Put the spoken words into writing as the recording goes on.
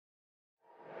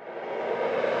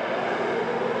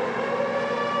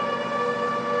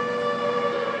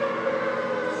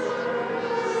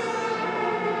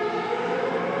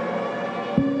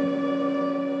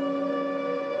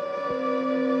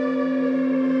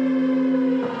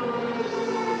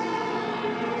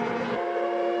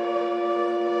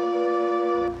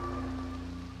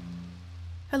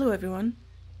Hello everyone.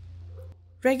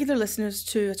 Regular listeners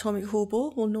to Atomic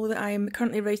Hobo will know that I am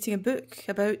currently writing a book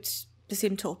about the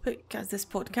same topic as this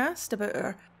podcast, about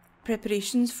our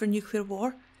preparations for nuclear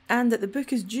war, and that the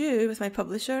book is due with my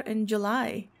publisher in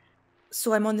July.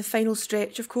 So I'm on the final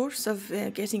stretch, of course, of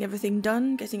getting everything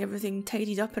done, getting everything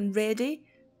tidied up and ready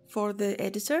for the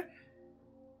editor.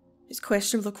 It's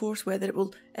questionable, of course, whether it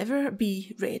will ever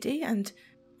be ready, and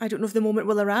I don't know if the moment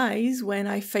will arise when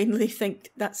I finally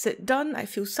think that's it done, I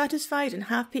feel satisfied and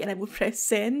happy and I will press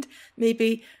send.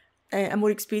 Maybe a more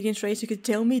experienced writer could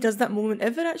tell me, does that moment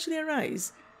ever actually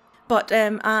arise? But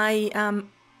I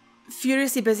am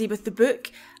furiously busy with the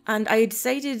book, and I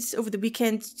decided over the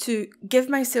weekend to give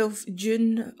myself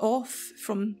June off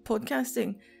from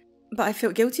podcasting. But I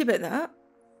felt guilty about that,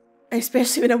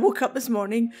 especially when I woke up this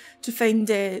morning to find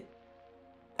a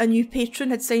new patron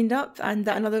had signed up and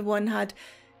that another one had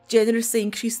generously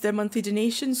increased their monthly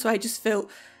donation, so I just felt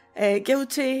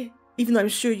guilty, even though I'm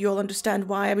sure you all understand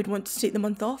why I would want to take the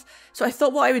month off. So I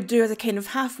thought what I would do as a kind of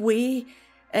halfway,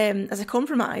 as a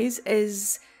compromise,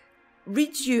 is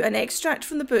read you an extract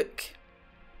from the book.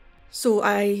 So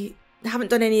I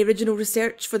haven't done any original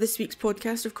research for this week's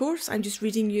podcast, of course. I'm just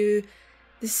reading you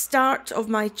the start of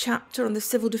my chapter on the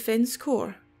Civil Defence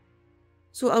Corps.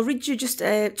 So I'll read you just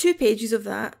 2 pages of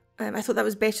that. I thought that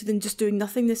was better than just doing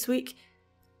nothing this week.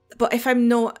 But if I'm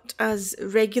not as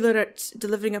regular at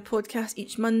delivering a podcast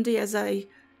each Monday as I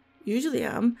usually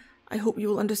am, I hope you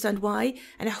will understand why,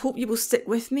 and I hope you will stick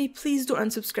with me. Please don't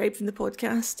unsubscribe from the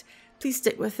podcast. Please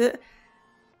stick with it.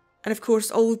 And of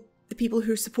course, all the people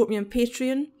who support me on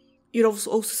Patreon, you're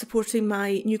also supporting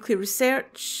my nuclear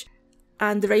research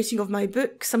and the writing of my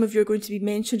book. Some of you are going to be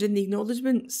mentioned in the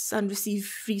acknowledgements and receive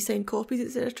free signed copies,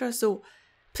 etc. So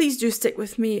please do stick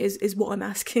with me is what I'm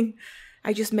asking.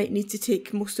 I just might need to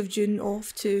take most of June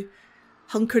off to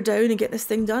hunker down and get this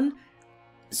thing done.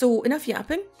 So enough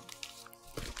yapping.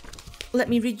 Let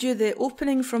me read you the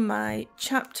opening from my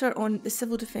chapter on the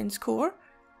Civil Defence Corps.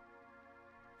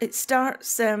 It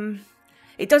starts,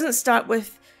 it doesn't start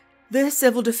with the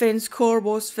Civil Defence Corps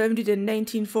was founded in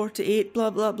 1948, blah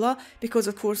blah blah, because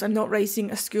of course I'm not writing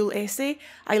a school essay.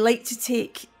 I like to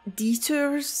take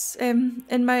detours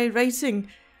in my writing.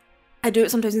 I do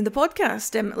it sometimes in the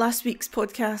podcast. Last week's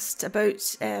podcast about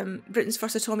Britain's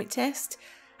first atomic test,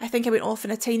 I think I went off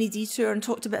in a tiny detour and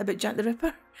talked a bit about Jack the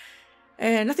Ripper.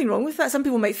 Nothing wrong with that. Some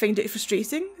people might find it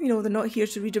frustrating. You know, they're not here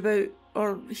to read about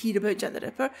or hear about Jack the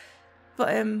Ripper. But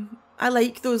I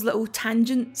like those little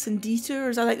tangents and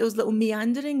detours. I like those little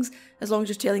meanderings, as long as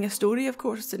you're telling a story, of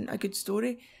course, and a good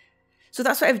story. So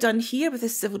that's what I've done here with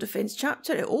this civil defence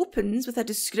chapter. It opens with a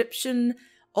description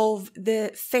of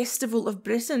the Festival of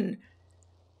Britain.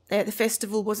 The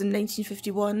festival was in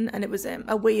 1951, and it was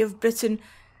a way of Britain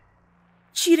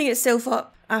cheering itself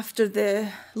up after the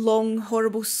long,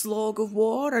 horrible slog of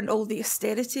war and all the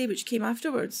austerity which came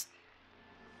afterwards.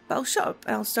 But I'll shut up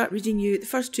and I'll start reading you the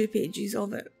first 2 pages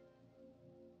of it.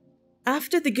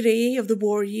 After the grey of the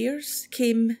war years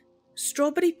came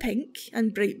strawberry pink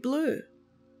and bright blue.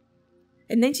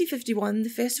 In 1951, the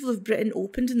Festival of Britain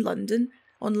opened in London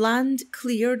on land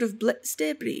cleared of Blitz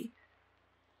debris.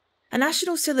 A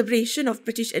national celebration of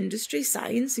British industry,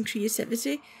 science and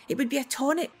creativity, it would be a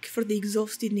tonic for the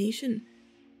exhausted nation,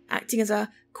 acting as a,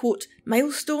 quote,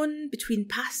 milestone between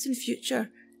past and future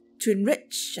to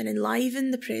enrich and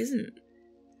enliven the present.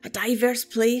 A diverse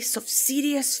place of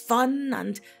serious fun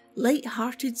and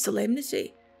light-hearted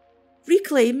solemnity,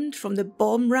 reclaimed from the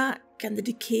bomb rack and the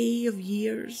decay of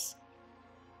years.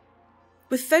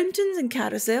 With fountains and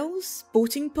carousels,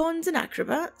 boating ponds and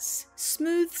acrobats,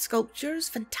 smooth sculptures,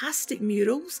 fantastic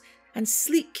murals, and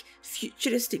sleek,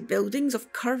 futuristic buildings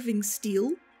of curving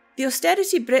steel, the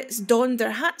austerity Brits donned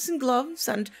their hats and gloves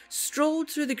and strolled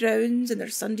through the grounds in their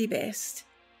Sunday best,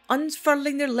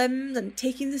 unfurling their limbs and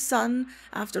taking the sun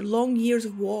after long years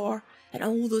of war and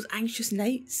all those anxious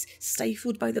nights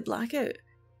stifled by the blackout,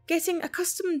 getting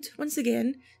accustomed once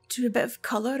again to a bit of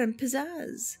colour and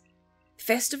pizzazz. The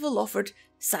festival offered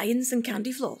science and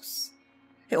candy floss.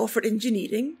 It offered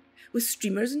engineering with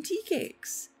streamers and tea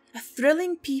cakes. A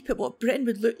thrilling peep at what Britain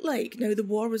would look like now the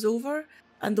war was over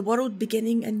and the world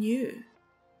beginning anew.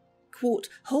 Quote,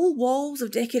 whole walls of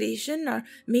decoration are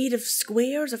made of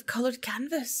squares of coloured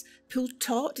canvas, pulled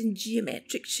taut in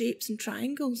geometric shapes and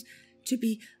triangles, to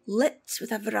be lit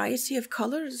with a variety of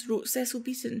colours, wrote Cecil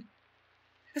Beaton.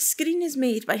 A screen is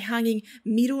made by hanging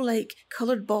Miro-like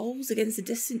coloured balls against the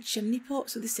distant chimney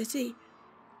pots of the city.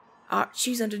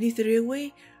 Arches underneath the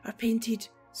railway are painted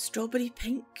strawberry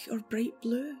pink or bright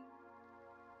blue.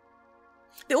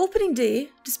 The opening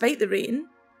day, despite the rain,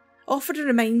 offered a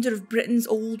reminder of Britain's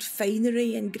old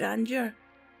finery and grandeur,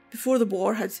 before the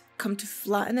war had come to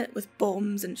flatten it with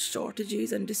bombs and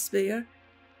shortages and despair.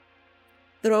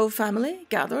 The royal family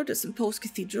gathered at St Paul's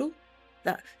Cathedral,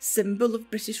 that symbol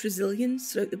of British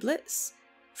resilience throughout the Blitz,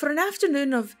 for an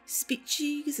afternoon of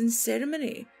speeches and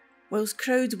ceremony, whilst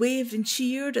crowds waved and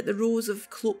cheered at the rows of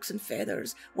cloaks and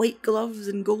feathers, white gloves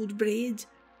and gold braid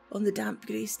on the damp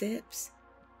grey steps.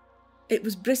 It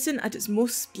was Britain at its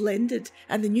most splendid,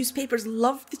 and the newspapers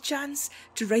loved the chance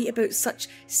to write about such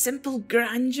simple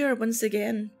grandeur once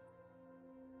again.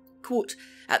 Quote,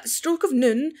 "At the stroke of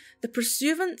noon, the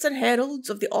pursuivants and heralds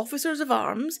of the officers of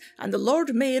arms and the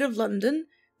Lord Mayor of London,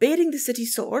 bearing the city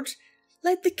sword,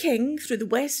 led the king through the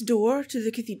west door to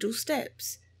the cathedral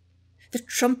steps. The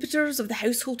trumpeters of the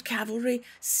household cavalry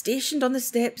stationed on the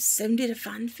steps sounded a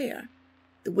fanfare.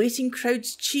 The waiting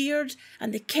crowds cheered,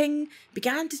 and the king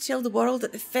began to tell the world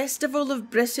that the Festival of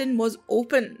Britain was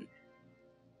open."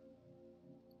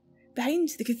 Behind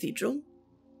the cathedral,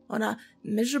 on a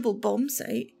miserable bomb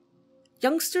site,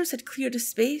 youngsters had cleared a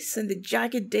space in the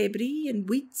jagged debris and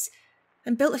weeds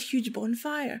and built a huge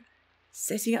bonfire,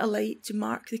 setting it alight to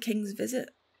mark the king's visit.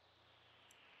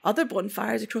 Other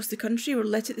bonfires across the country were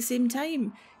lit at the same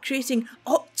time, creating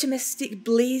optimistic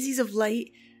blazes of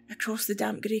light across the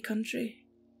damp grey country.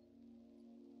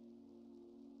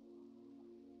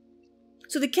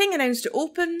 So the king announced to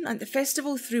open, and the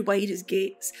festival threw wide its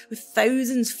gates, with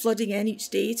thousands flooding in each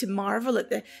day to marvel at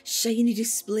the shiny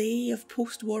display of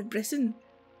post-war Britain.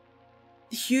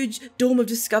 The huge Dome of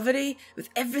Discovery, with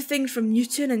everything from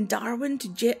Newton and Darwin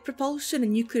to jet propulsion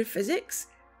and nuclear physics,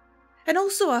 and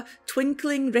also a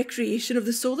twinkling recreation of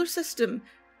the solar system,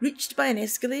 reached by an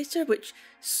escalator which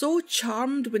so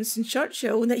charmed Winston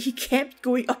Churchill that he kept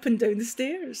going up and down the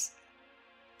stairs.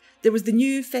 There was the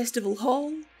new festival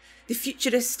hall, the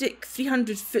futuristic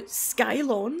 300-foot sky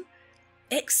lawn,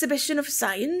 exhibition of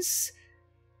science,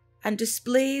 and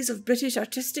displays of British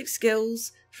artistic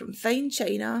skills from fine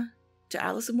china to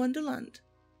Alice in Wonderland.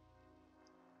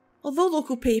 Although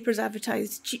local papers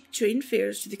advertised cheap train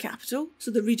fares to the capital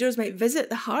so the readers might visit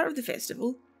the heart of the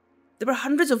festival, there were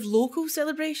hundreds of local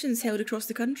celebrations held across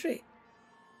the country.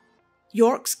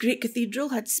 York's great cathedral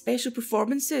had special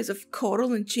performances of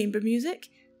choral and chamber music,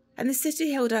 and the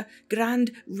city held a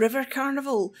grand river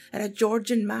carnival and a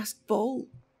Georgian masked ball.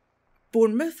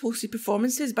 Bournemouth hosted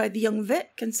performances by the Young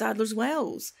Vic and Sadler's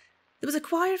Wells. There was a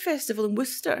choir festival in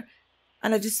Worcester,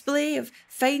 and a display of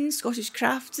fine Scottish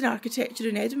crafts and architecture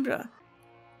in Edinburgh.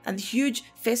 And the huge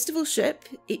festival ship,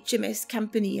 HMS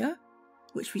Campania,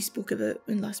 which we spoke about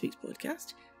in last week's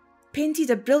podcast, painted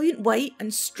a brilliant white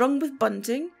and strung with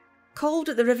bunting, called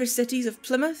at the river cities of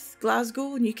Plymouth,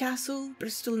 Glasgow, Newcastle,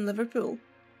 Bristol and Liverpool.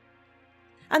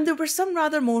 And there were some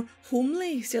rather more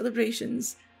homely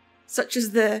celebrations, such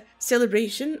as the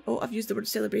celebration, I've used the word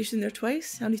celebration there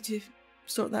twice, I'll need to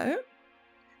sort that out.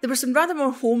 There were some rather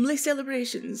more homely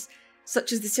celebrations,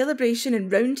 such as the celebration in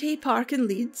Roundhay Park in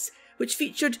Leeds, which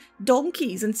featured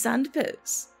donkeys and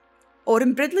sandpits, or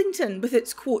in Bridlington with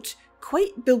its, quote,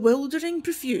 quite bewildering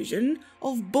profusion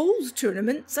of bowls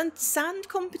tournaments and sand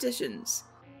competitions.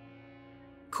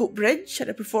 Coatbridge had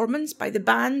a performance by the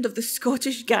band of the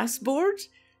Scottish Gas Board,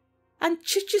 and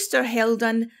Chichester held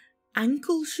an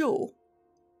ankle show.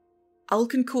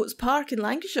 Alconcoats Park in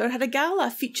Lancashire had a gala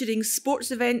featuring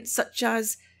sports events such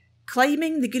as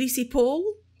climbing the greasy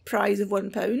pole, prize of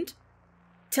 £1,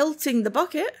 tilting the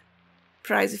bucket,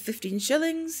 prize of 15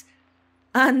 shillings,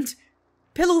 and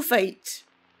pillow fight,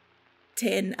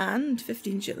 10 and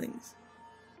 15 shillings.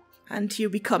 And here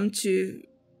we come to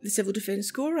the Civil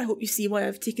Defence Corps. I hope you see why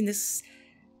I've taken this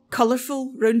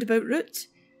colourful roundabout route.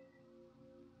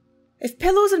 If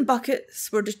pillows and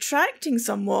buckets were detracting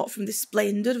somewhat from the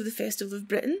splendour of the Festival of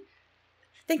Britain,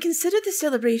 then consider the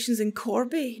celebrations in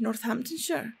Corby,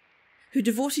 Northamptonshire, who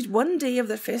devoted one day of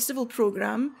their festival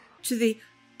programme to the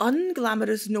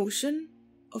unglamorous notion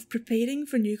of preparing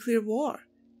for nuclear war.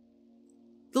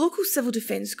 The local Civil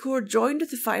Defence Corps joined with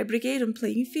the fire brigade on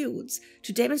playing fields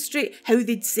to demonstrate how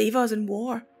they'd save us in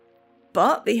war,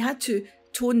 but they had to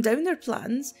tone down their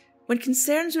plans when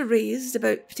concerns were raised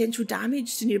about potential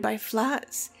damage to nearby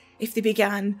flats if they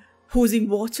began hosing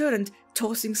water and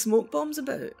tossing smoke bombs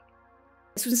about.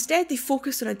 So instead they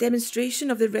focused on a demonstration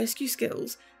of their rescue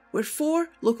skills, where 4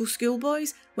 local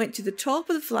schoolboys went to the top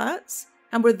of the flats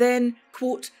and were then,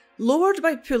 quote, lowered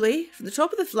by pulley from the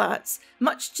top of the flats,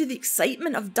 much to the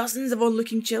excitement of dozens of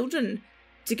onlooking children,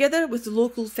 together with the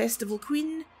local festival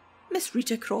queen, Miss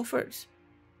Rita Crawford.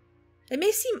 It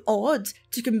may seem odd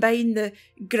to combine the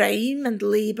grime and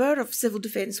labour of civil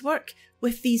defence work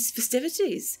with these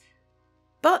festivities,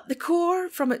 but the Corps,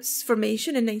 from its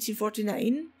formation in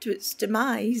 1949 to its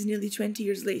demise nearly 20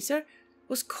 years later,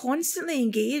 was constantly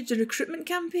engaged in recruitment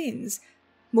campaigns,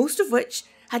 most of which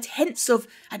had hints of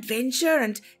adventure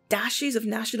and dashes of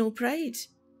national pride.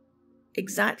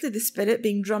 Exactly the spirit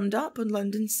being drummed up on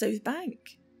London's South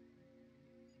Bank.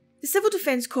 The Civil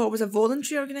Defence Corps was a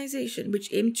voluntary organisation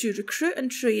which aimed to recruit and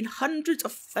train hundreds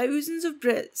of thousands of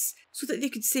Brits so that they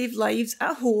could save lives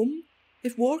at home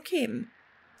if war came,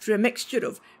 through a mixture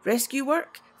of rescue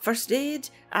work, first aid,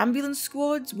 ambulance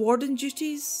squads, warden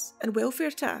duties and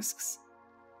welfare tasks.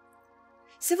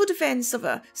 Civil defence of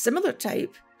a similar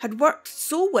type had worked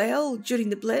so well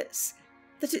during the Blitz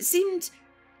that it seemed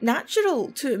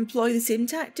natural to employ the same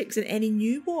tactics in any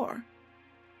new war.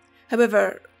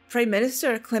 However, Prime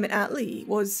Minister Clement Attlee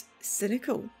was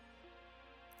cynical.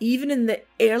 Even in the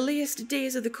earliest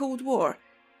days of the Cold War,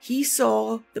 he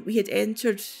saw that we had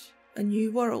entered a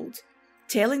new world,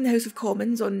 telling the House of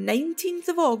Commons on 19th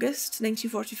of August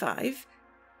 1945,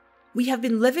 "We have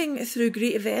been living through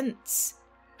great events,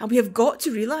 and we have got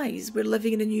to realise we're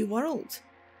living in a new world.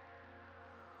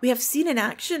 We have seen in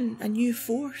action a new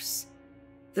force,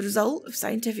 the result of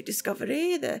scientific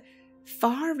discovery, the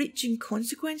far-reaching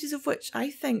consequences of which I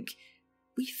think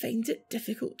we find it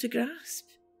difficult to grasp."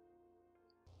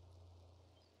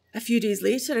 A few days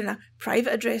later, in a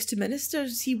private address to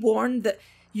ministers, he warned that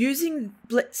using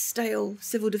Blitz-style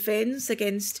civil defence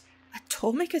against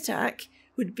atomic attack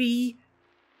would be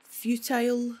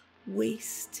futile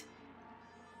waste.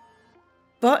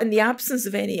 But in the absence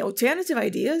of any alternative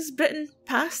ideas, Britain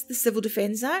passed the Civil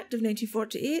Defence Act of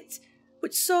 1948,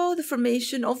 which saw the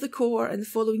formation of the Corps in the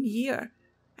following year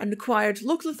and required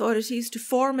local authorities to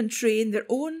form and train their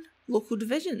own local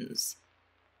divisions.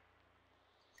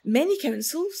 Many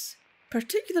councils,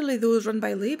 particularly those run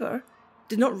by Labour,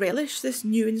 did not relish this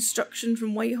new instruction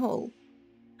from Whitehall,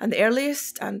 and the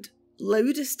earliest and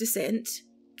loudest dissent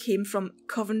came from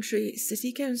Coventry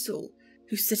City Council,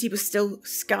 whose city was still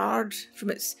scarred from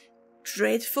its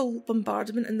dreadful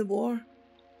bombardment in the war.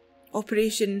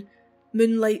 Operation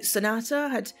Moonlight Sonata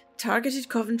had targeted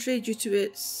Coventry due to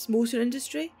its motor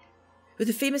industry, with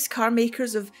the famous car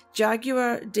makers of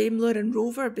Jaguar, Daimler and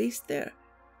Rover based there.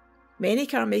 Many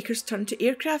car makers turned to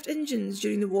aircraft engines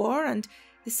during the war, and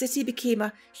the city became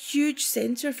a huge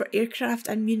centre for aircraft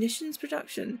and munitions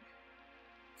production.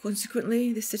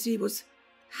 Consequently, the city was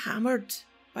hammered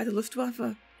by the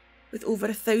Luftwaffe, with over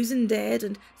 1,000 dead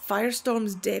and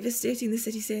firestorms devastating the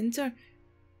city centre,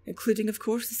 including, of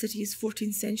course, the city's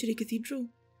 14th century cathedral.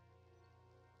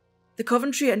 The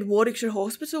Coventry and Warwickshire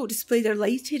Hospital displayed a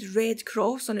lighted red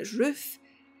cross on its roof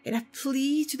in a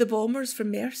plea to the bombers for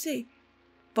mercy,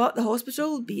 but the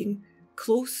hospital, being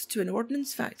close to an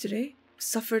ordnance factory,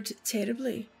 suffered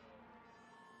terribly.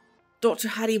 Dr.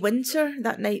 Harry Winter,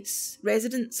 that night's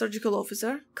resident surgical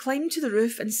officer, climbed to the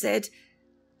roof and said,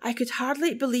 "I could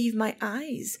hardly believe my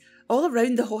eyes. All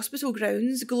around the hospital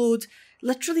grounds glowed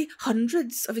literally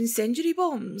hundreds of incendiary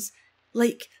bombs,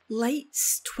 like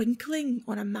lights twinkling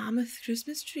on a mammoth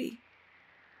Christmas tree."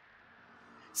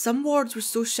 Some wards were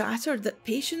so shattered that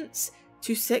patients,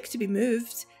 too sick to be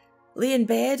moved, lay in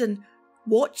bed and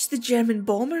watched the German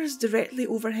bombers directly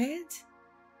overhead.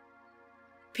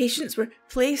 Patients were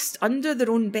placed under their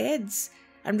own beds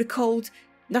and recalled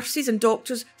nurses and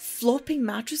doctors flopping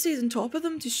mattresses on top of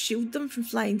them to shield them from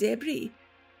flying debris.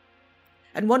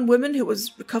 And one woman who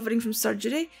was recovering from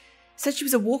surgery said she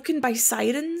was awoken by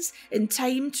sirens in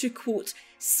time to, quote,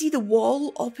 "see the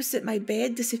wall opposite my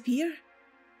bed disappear.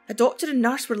 A doctor and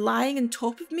nurse were lying on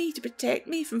top of me to protect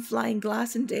me from flying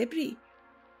glass and debris.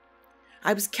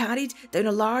 I was carried down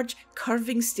a large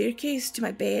curving staircase to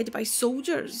my bed by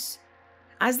soldiers.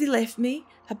 As they left me,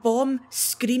 a bomb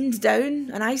screamed down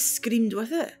and I screamed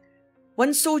with it.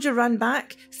 One soldier ran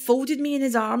back, folded me in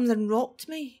his arms and rocked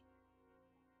me.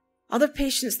 Other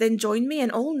patients then joined me,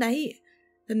 and all night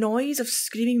the noise of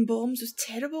screaming bombs was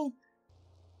terrible.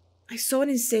 I saw an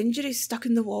incendiary stuck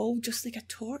in the wall just like a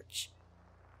torch.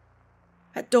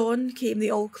 At dawn came the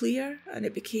all clear and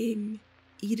it became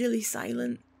eerily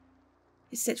silent,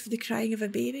 except for the crying of a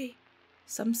baby,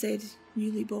 some said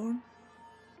newly born."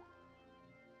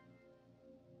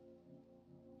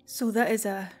 So that is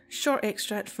a short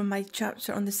extract from my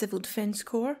chapter on the Civil Defence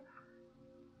Corps.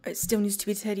 It still needs to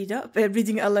be tidied up.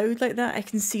 Reading it aloud like that, I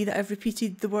can see that I've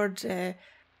repeated the word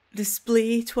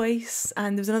display twice,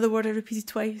 and there was another word I repeated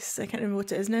twice. I can't remember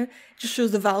what it is now. It just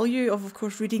shows the value of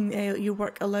course, reading your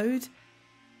work aloud.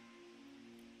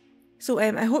 So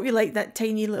I hope you liked that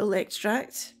tiny little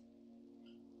extract.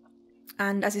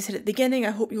 And as I said at the beginning,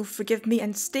 I hope you'll forgive me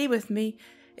and stay with me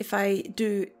if I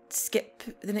do skip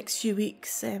the next few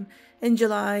weeks. In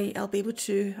July, I'll be able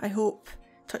to, I hope,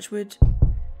 touch wood,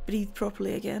 breathe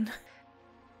properly again.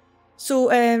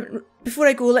 So before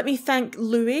I go, let me thank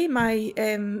Louis, my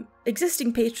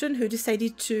existing patron, who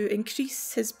decided to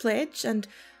increase his pledge. And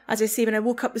as I say, when I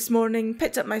woke up this morning,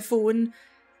 picked up my phone.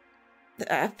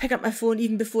 I pick up my phone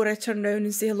even before I turn around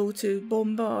and say hello to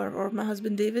Bomba or my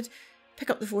husband David.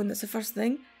 Pick up the phone, that's the first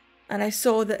thing. And I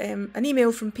saw that an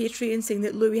email from Patreon saying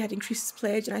that Louis had increased his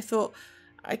pledge, and I thought,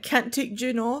 I can't take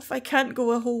June off. I can't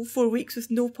go a whole 4 weeks with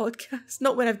no podcast.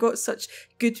 Not when I've got such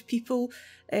good people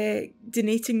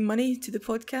donating money to the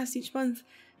podcast each month.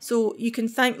 So you can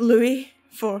thank Louis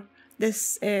for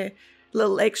this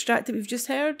little extract that we've just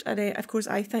heard. And of course,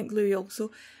 I thank Louis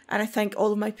also. And I thank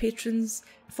all of my patrons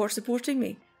for supporting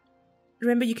me.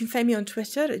 Remember, you can find me on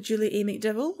Twitter at Julie A.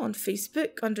 McDowell, on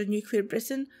Facebook under Nuclear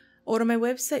Britain, or on my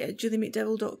website at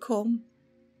juliemcdowell.com.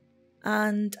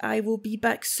 And I will be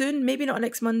back soon, maybe not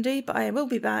next Monday, but I will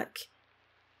be back.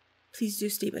 Please do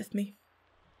stay with me.